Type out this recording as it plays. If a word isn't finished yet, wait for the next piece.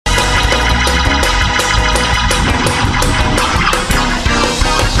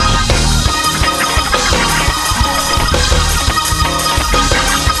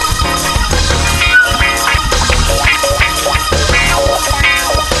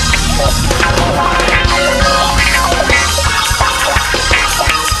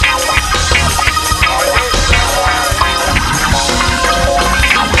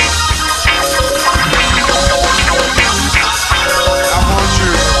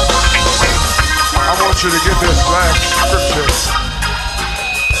want you to get this last scripture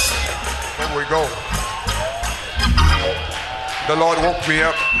before we go. The Lord woke me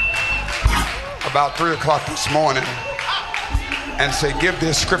up about 3 o'clock this morning and said, give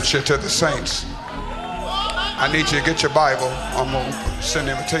this scripture to the saints. I need you to get your Bible. I'm going to send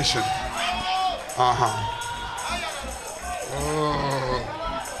an invitation.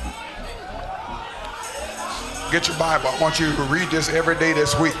 Get your Bible. I want you to read this every day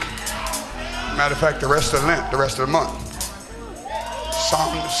this week. Matter of fact, the rest of Lent, the rest of the month.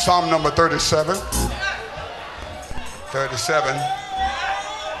 Psalm number 37. 37.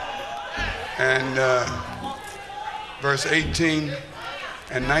 And verse 18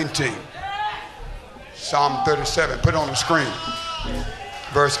 and 19. Psalm 37. Put it on the screen.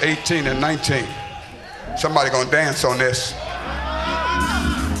 Verse 18 and 19. Somebody gonna dance on this.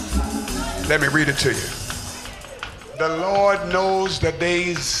 Let me read it to you. The Lord knows the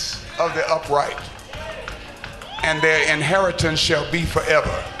days of the upright, and their inheritance shall be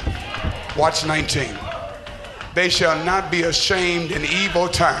forever. Watch 19. They shall not be ashamed in evil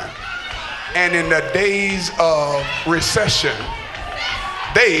time, and in the days of recession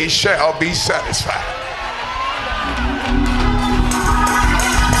they shall be satisfied.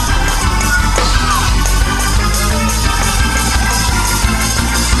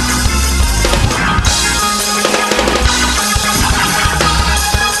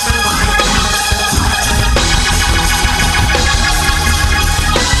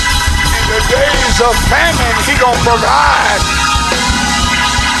 Of famine, he gonna provide.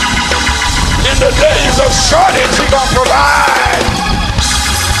 In the days of shortage, he gonna provide.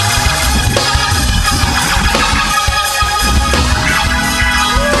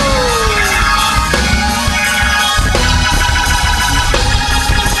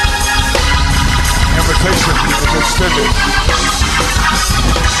 Invitation is extended.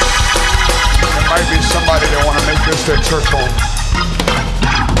 There might be somebody that want to make this their church home.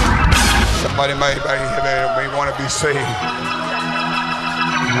 Somebody may want to be saved.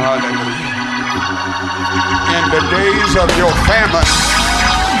 Hallelujah. In the days of your famine,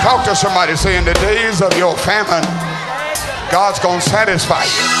 talk to somebody, say, in the days of your famine, God's going to satisfy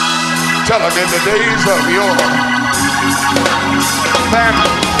you. Tell them, in the days of your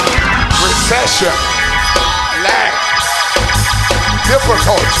famine, recession, lack,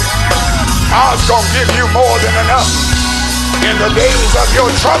 difficulty, God's going to give you more than enough. In the days of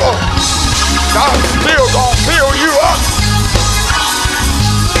your trouble, God's still gonna fill you up.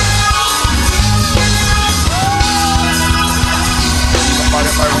 Somebody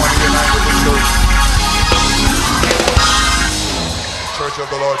might want to get out with the church. Church of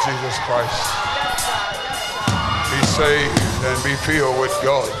the Lord Jesus Christ. Be saved and be filled with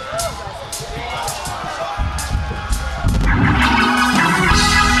God.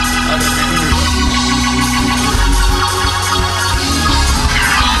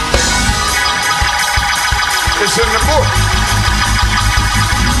 It's in the book.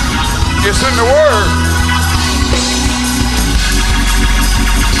 It's in the word.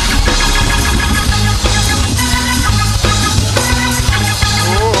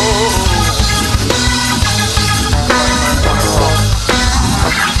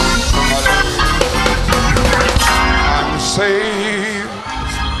 I'm saved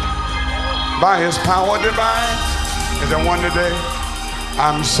by his power divine. Is there one today?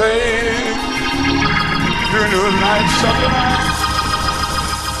 I'm saved. Through new life sublime.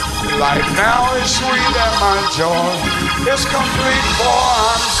 Life now is sweet and my joy is complete, for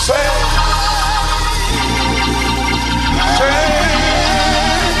I'm saved. Saved.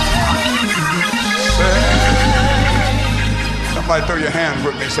 Somebody throw your hands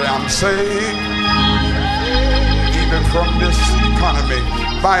with me. Say, I'm saved. Even from this economy,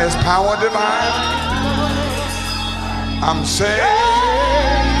 by his power divine. I'm saved.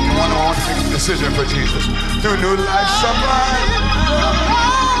 I want to make a decision for Jesus. Through new life sublime.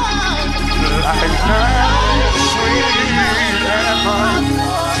 Life now is sweet and my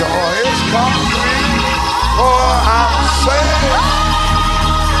joy is complete, for I'm saved.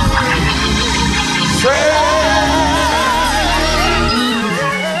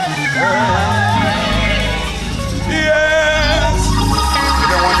 Yes. You're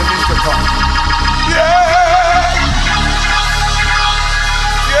the one that needs to come. Yes.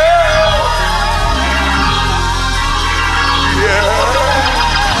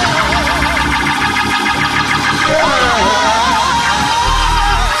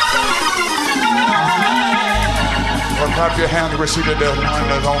 Clap your hand to receive the devil. One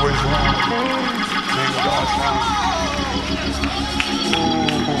that's always wrong. King God's name.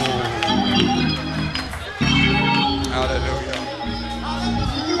 Hallelujah.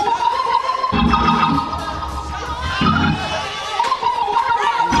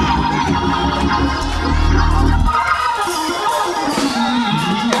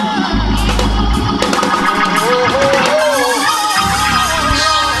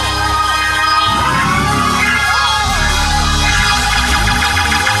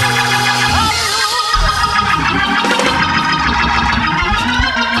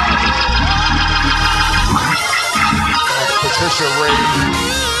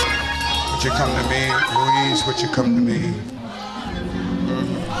 Would you come to me? Louise, would you come to me?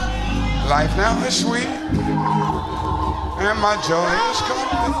 Life now is sweet, and my joy is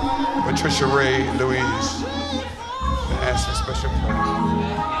complete. Patricia Ray, Louise, ask a special prayer.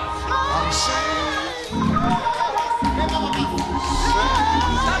 I'm saved.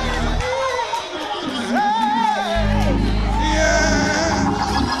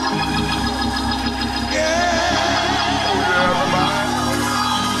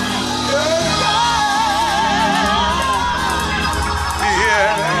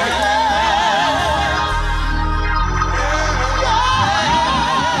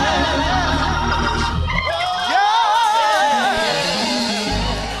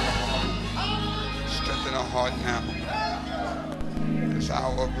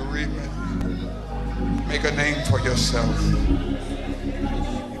 Make a name for yourself.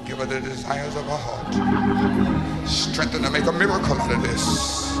 Give her the desires of her heart. Strengthen her. Make a miracle out of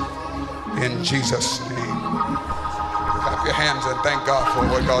this. In Jesus' name. Clap your hands and thank God for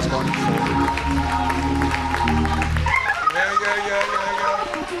what God's going to do. Yeah.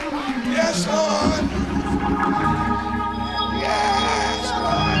 Yes, Lord. Yes,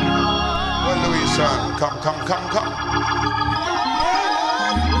 Lord. Well, Louis, son, come.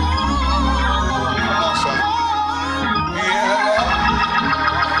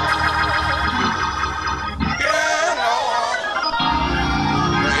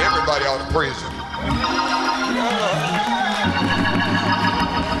 Everybody ought to praise him.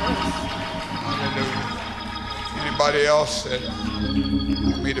 Hallelujah. Anybody else that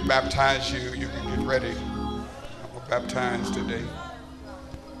want me to baptize you, you can get ready. I will baptize today.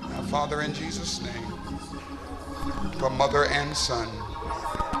 Now, Father, in Jesus' name, for mother and son,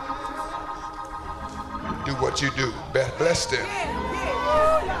 do what you do. Bless them.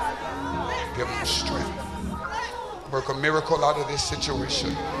 Give them strength. Work a miracle out of this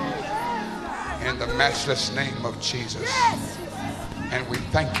situation. In the matchless name of Jesus. And we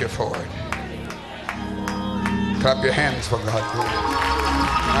thank you for it. Clap your hands for God.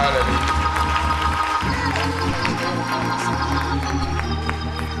 Hallelujah.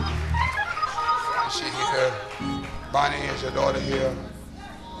 Is she here? Bonnie, is your daughter here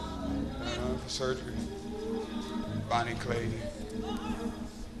for surgery? Bonnie Clay.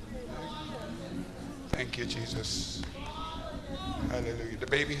 Thank you, Jesus. Hallelujah. The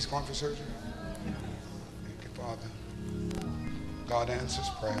baby's going for surgery? Thank you, Father. God answers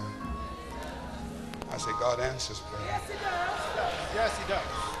prayer. I say God answers prayer. Yes, he does.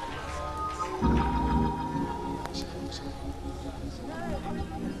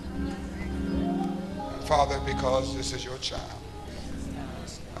 And Father, because this is your child,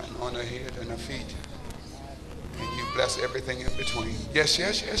 on her head and her feet, and you bless everything in between. Yes.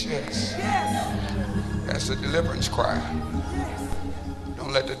 That's a deliverance cry.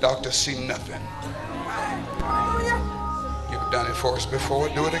 Don't let the doctor see nothing. You've done it for us before.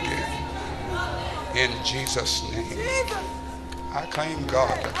 Do it again. In Jesus' name. I claim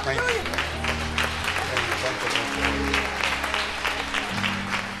God. I claim you.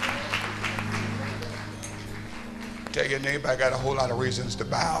 Tell your neighbor, I got a whole lot of reasons to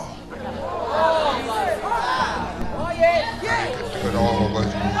bow. I could do it all, but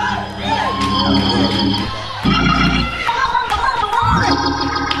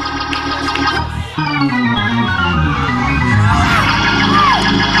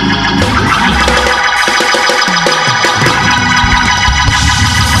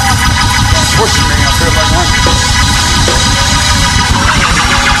push me, I feel like running.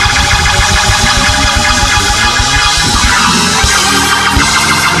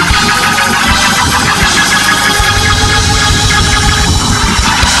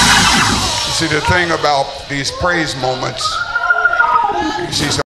 See, the thing about these praise moments, you see